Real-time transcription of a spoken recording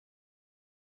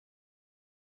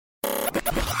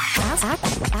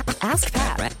AskPat.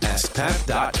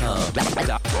 AskPat.com.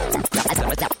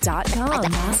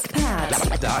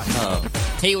 AskPat.com.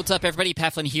 Hey, what's up, everybody?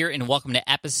 Pat Flynn here, and welcome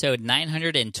to episode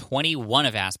 921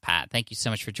 of Ask Pat. Thank you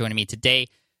so much for joining me today.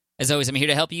 As always, I'm here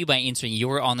to help you by answering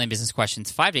your online business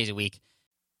questions 5 days a week.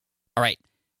 All right,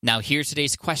 now here's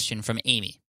today's question from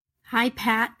Amy. Hi,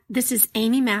 Pat. This is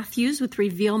Amy Matthews with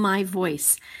Reveal My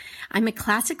Voice. I'm a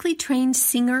classically trained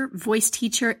singer, voice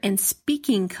teacher, and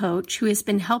speaking coach who has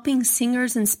been helping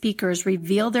singers and speakers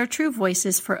reveal their true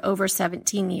voices for over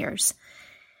 17 years.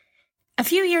 A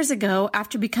few years ago,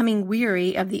 after becoming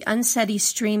weary of the unsteady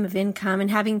stream of income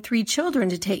and having 3 children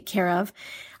to take care of,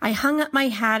 I hung up my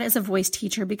hat as a voice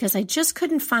teacher because I just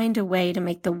couldn't find a way to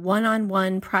make the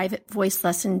one-on-one private voice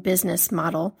lesson business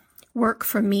model work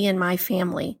for me and my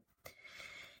family.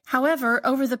 However,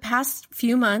 over the past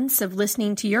few months of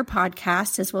listening to your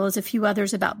podcast, as well as a few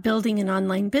others about building an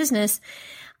online business,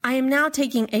 I am now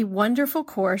taking a wonderful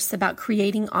course about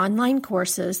creating online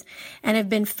courses and have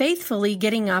been faithfully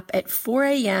getting up at 4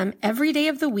 a.m. every day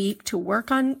of the week to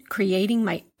work on creating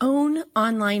my own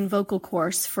online vocal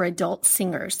course for adult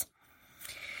singers.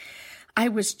 I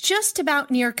was just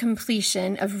about near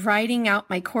completion of writing out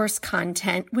my course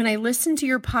content when I listened to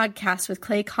your podcast with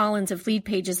Clay Collins of Lead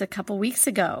Pages a couple weeks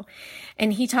ago,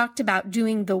 and he talked about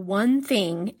doing the one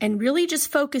thing and really just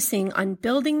focusing on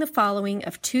building the following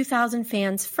of 2,000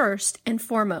 fans first and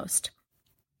foremost.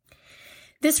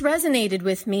 This resonated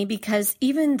with me because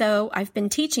even though I've been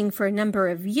teaching for a number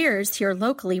of years here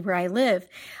locally where I live,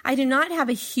 I do not have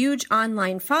a huge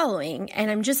online following, and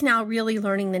I'm just now really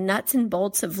learning the nuts and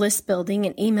bolts of list building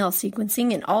and email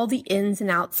sequencing and all the ins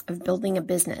and outs of building a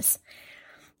business.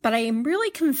 But I am really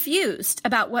confused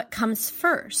about what comes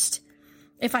first.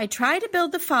 If I try to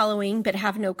build the following but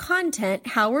have no content,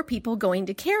 how are people going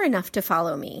to care enough to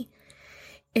follow me?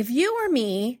 If you were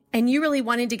me and you really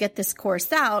wanted to get this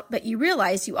course out, but you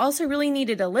realized you also really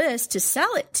needed a list to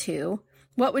sell it to,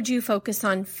 what would you focus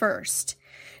on first?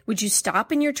 Would you stop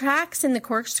in your tracks in the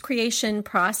course creation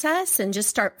process and just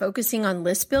start focusing on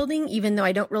list building, even though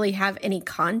I don't really have any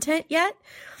content yet?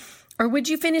 Or would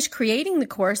you finish creating the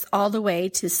course all the way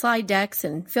to slide decks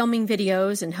and filming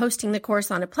videos and hosting the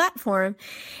course on a platform,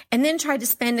 and then try to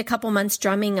spend a couple months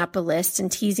drumming up a list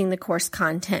and teasing the course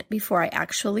content before I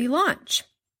actually launch?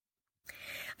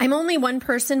 I'm only one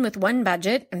person with one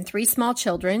budget and 3 small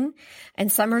children,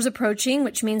 and summer's approaching,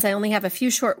 which means I only have a few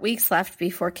short weeks left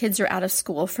before kids are out of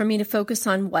school for me to focus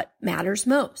on what matters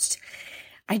most.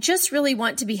 I just really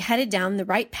want to be headed down the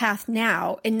right path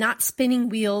now and not spinning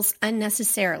wheels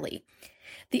unnecessarily.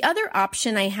 The other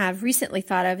option I have recently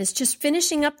thought of is just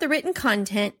finishing up the written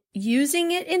content, using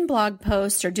it in blog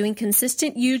posts or doing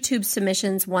consistent YouTube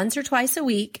submissions once or twice a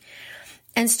week,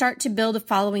 and start to build a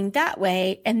following that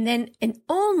way. And then, and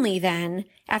only then,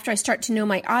 after I start to know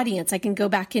my audience, I can go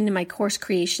back into my course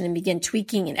creation and begin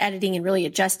tweaking and editing and really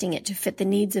adjusting it to fit the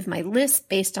needs of my list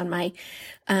based on my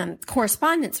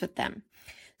correspondence with them.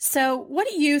 So what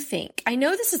do you think? I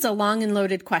know this is a long and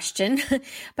loaded question,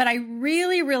 but I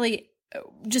really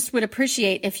just would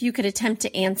appreciate if you could attempt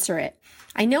to answer it.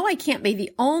 I know I can't be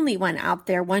the only one out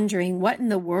there wondering what in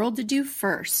the world to do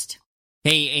first.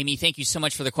 Hey, Amy, thank you so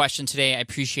much for the question today. I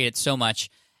appreciate it so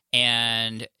much.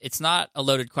 And it's not a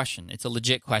loaded question. It's a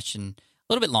legit question. A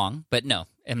little bit long, but no,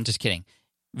 I'm just kidding.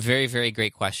 Very, very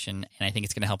great question, and I think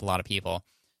it's going to help a lot of people.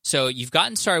 So you've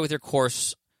gotten started with your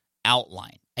course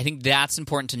outline. I think that's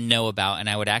important to know about, and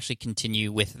I would actually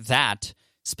continue with that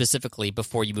specifically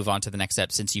before you move on to the next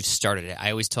step since you've started it. I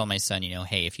always tell my son,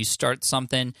 hey, if you start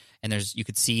something and you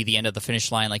could see the end of the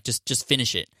finish line, like just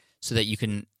finish it so that you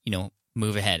can,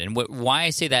 move ahead. And why I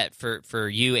say that for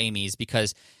you, Amy, is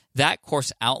because that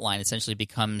course outline essentially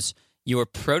becomes your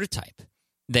prototype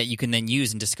that you can then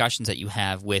use in discussions that you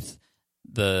have with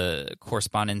the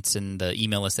correspondence and the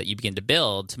email list that you begin to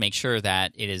build to make sure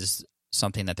that it is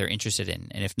something that they're interested in.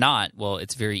 And if not, well,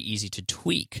 it's very easy to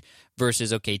tweak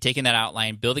versus, okay, taking that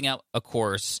outline, building out a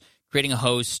course, creating a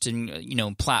host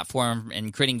and, platform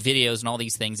and creating videos and all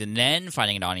these things, and then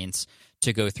finding an audience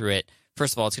to go through it.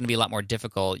 First of all, it's going to be a lot more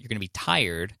difficult. You're going to be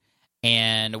tired.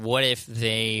 And what if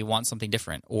they want something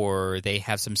different or they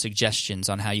have some suggestions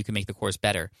on how you can make the course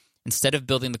better? Instead of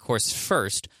building the course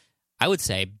first, I would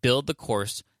say build the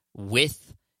course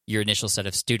with your initial set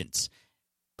of students,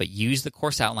 but use the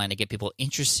course outline to get people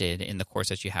interested in the course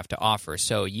that you have to offer.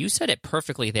 So you said it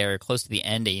perfectly there, close to the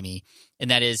end, Amy, and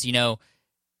that is,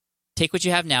 take what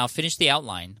you have now, finish the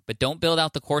outline, but don't build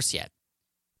out the course yet.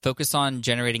 Focus on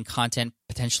generating content,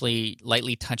 potentially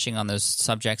lightly touching on those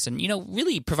subjects and,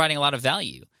 really providing a lot of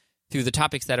value through the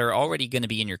topics that are already going to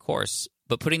be in your course,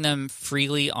 but putting them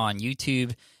freely on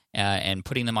YouTube and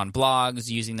putting them on blogs,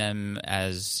 using them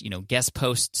as guest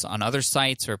posts on other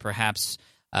sites, or perhaps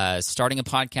starting a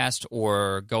podcast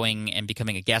or going and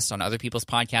becoming a guest on other people's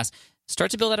podcasts.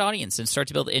 Start to build that audience and start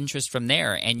to build interest from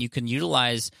there. And you can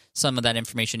utilize some of that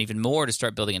information even more to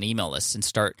start building an email list and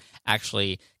start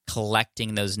actually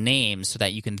collecting those names so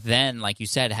that you can then, like you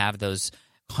said, have those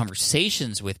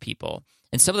conversations with people.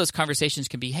 And some of those conversations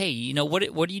can be, hey,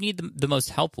 what do you need the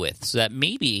most help with? So that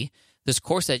maybe this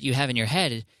course that you have in your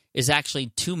head is actually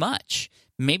too much.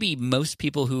 Maybe most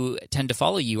people who tend to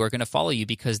follow you are going to follow you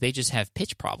because they just have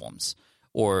pitch problems.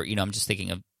 Or, I'm just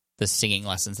thinking of the singing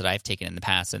lessons that I've taken in the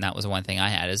past, and that was one thing I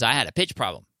had, is I had a pitch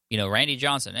problem. Randy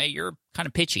Johnson, hey, you're kind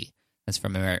of pitchy. That's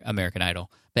from American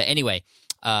Idol. But anyway,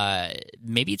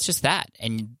 maybe it's just that,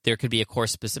 and there could be a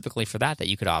course specifically for that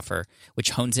you could offer,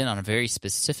 which hones in on a very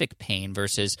specific pain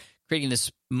versus creating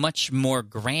this much more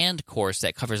grand course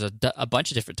that covers a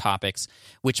bunch of different topics,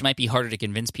 which might be harder to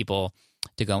convince people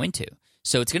to go into.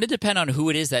 So it's going to depend on who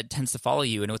it is that tends to follow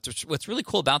you. And what's really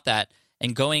cool about that,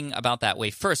 and going about that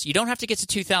way first, you don't have to get to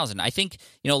 2,000. I think,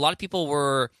 a lot of people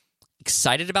were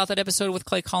excited about that episode with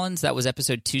Clay Collins. That was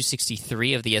episode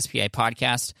 263 of the SPI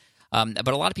podcast. But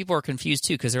a lot of people are confused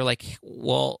too, because they're like,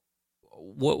 well,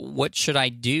 what should I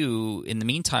do in the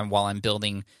meantime while I'm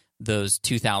building those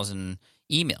 2,000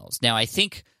 emails? Now, I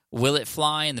think Will It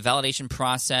Fly and the validation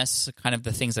process, kind of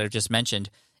the things that I've just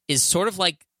mentioned, is sort of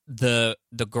like the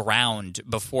ground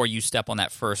before you step on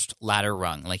that first ladder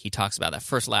rung. Like he talks about, that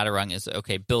first ladder rung is,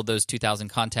 okay, build those 2,000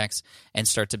 contacts and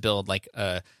start to build like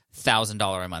a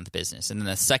 $1,000 a month business. And then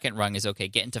the second rung is, okay,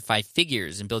 get into 5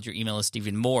 figures and build your email list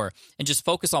even more, and just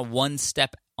focus on one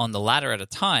step on the ladder at a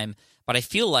time. But I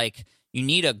feel like you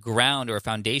need a ground or a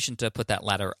foundation to put that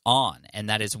ladder on. And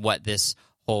that is what this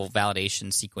whole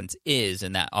validation sequence is.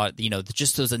 And that,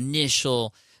 just those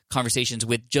initial conversations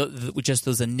with just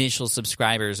those initial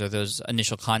subscribers or those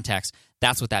initial contacts,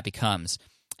 that's what that becomes.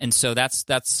 And so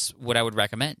that's what I would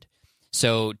recommend.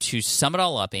 So to sum it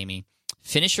all up, Amy,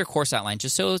 finish your course outline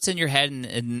just so it's in your head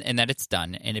and that it's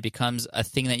done, and it becomes a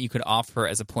thing that you could offer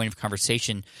as a point of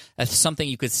conversation, as something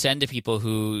you could send to people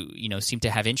who seem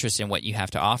to have interest in what you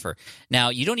have to offer. Now,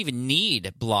 you don't even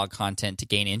need blog content to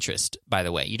gain interest, by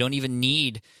the way. You don't even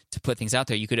need to put things out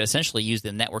there. You could essentially use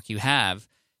the network you have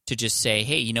to just say,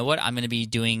 hey, you know what? I'm going to be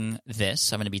doing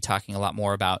this. I'm going to be talking a lot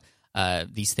more about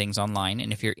these things online.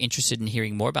 And if you're interested in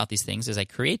hearing more about these things as I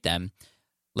create them,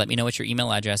 let me know what your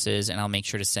email address is, and I'll make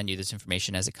sure to send you this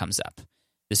information as it comes up.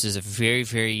 This is a very,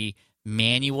 very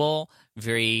manual,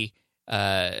 very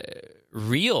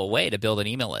real way to build an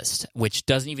email list, which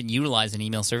doesn't even utilize an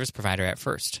email service provider at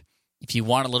first. If you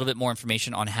want a little bit more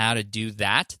information on how to do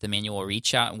that, the manual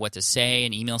reach out and what to say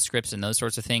and email scripts and those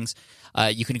sorts of things,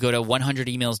 you can go to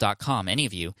 100emails.com, any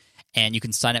of you, and you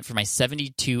can sign up for my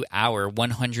 72-hour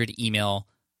 100 email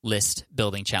list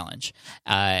building challenge.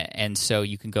 And so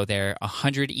you can go there,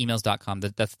 100emails.com.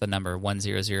 That's the number,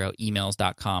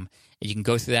 100emails.com. And you can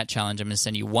go through that challenge. I'm going to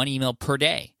send you one email per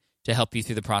day to help you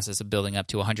through the process of building up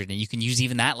to 100. And you can use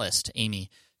even that list, Amy,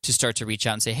 to start to reach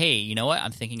out and say, hey, you know what?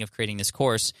 I'm thinking of creating this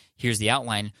course. Here's the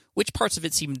outline. Which parts of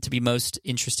it seem to be most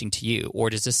interesting to you?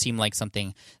 Or does this seem like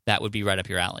something that would be right up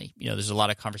your alley? There's a lot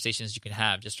of conversations you can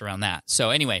have just around that. So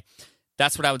anyway,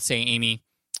 that's what I would say, Amy.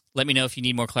 Let me know if you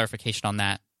need more clarification on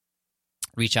that.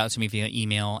 Reach out to me via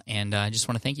email, and I just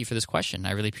want to thank you for this question.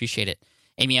 I really appreciate it.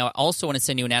 Amy, I also want to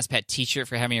send you an Ask Pat t-shirt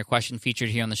for having your question featured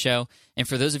here on the show. And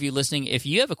for those of you listening, if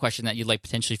you have a question that you'd like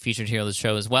potentially featured here on the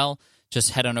show as well,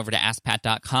 just head on over to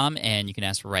AskPat.com, and you can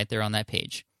ask right there on that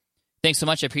page. Thanks so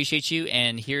much. I appreciate you.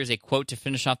 And here's a quote to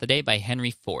finish off the day by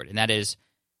Henry Ford, and that is,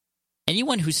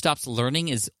 anyone who stops learning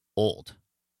is old,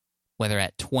 whether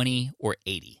at 20 or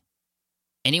 80.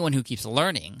 Anyone who keeps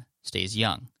learning stays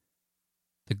young.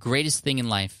 The greatest thing in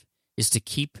life is to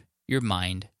keep your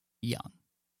mind young.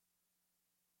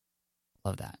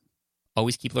 Love that.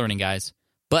 Always keep learning, guys.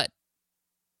 But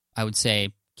I would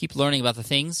say keep learning about the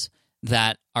things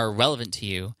that are relevant to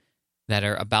you, that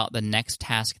are about the next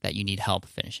task that you need help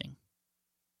finishing.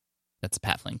 That's a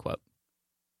Pat Flynn quote,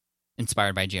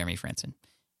 inspired by Jeremy Franson.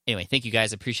 Anyway, thank you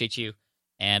guys. I appreciate you,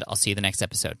 and I'll see you the next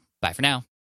episode. Bye for now.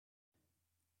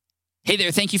 Hey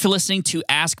there, thank you for listening to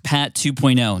Ask Pat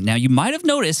 2.0. Now, you might have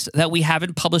noticed that we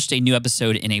haven't published a new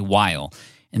episode in a while,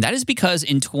 and that is because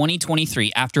in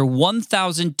 2023, after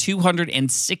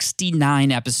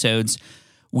 1,269 episodes,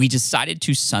 we decided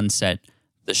to sunset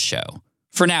the show,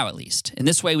 for now at least. In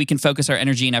this way, we can focus our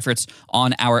energy and efforts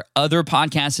on our other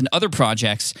podcasts and other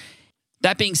projects.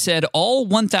 That being said, all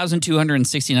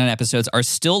 1,269 episodes are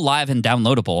still live and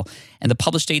downloadable, and the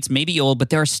published dates may be old, but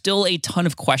there are still a ton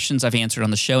of questions I've answered on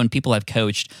the show and people I've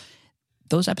coached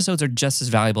those episodes are just as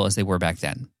valuable as they were back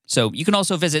then. So you can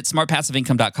also visit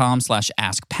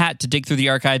smartpassiveincome.com/askpat to dig through the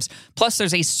archives. Plus,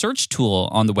 there's a search tool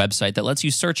on the website that lets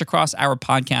you search across our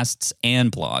podcasts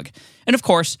and blog. And of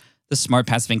course, the Smart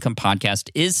Passive Income podcast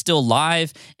is still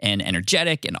live and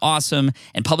energetic and awesome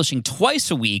and publishing twice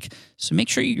a week. So make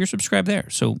sure you're subscribed there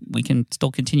so we can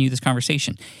still continue this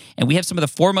conversation. And we have some of the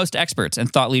foremost experts and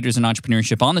thought leaders in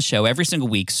entrepreneurship on the show every single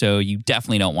week, so you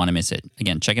definitely don't want to miss it.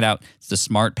 Again, check it out. It's the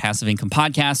Smart Passive Income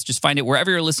podcast. Just find it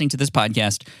wherever you're listening to this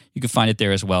podcast. You can find it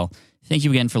there as well. Thank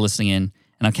you again for listening in,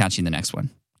 and I'll catch you in the next one.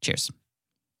 Cheers.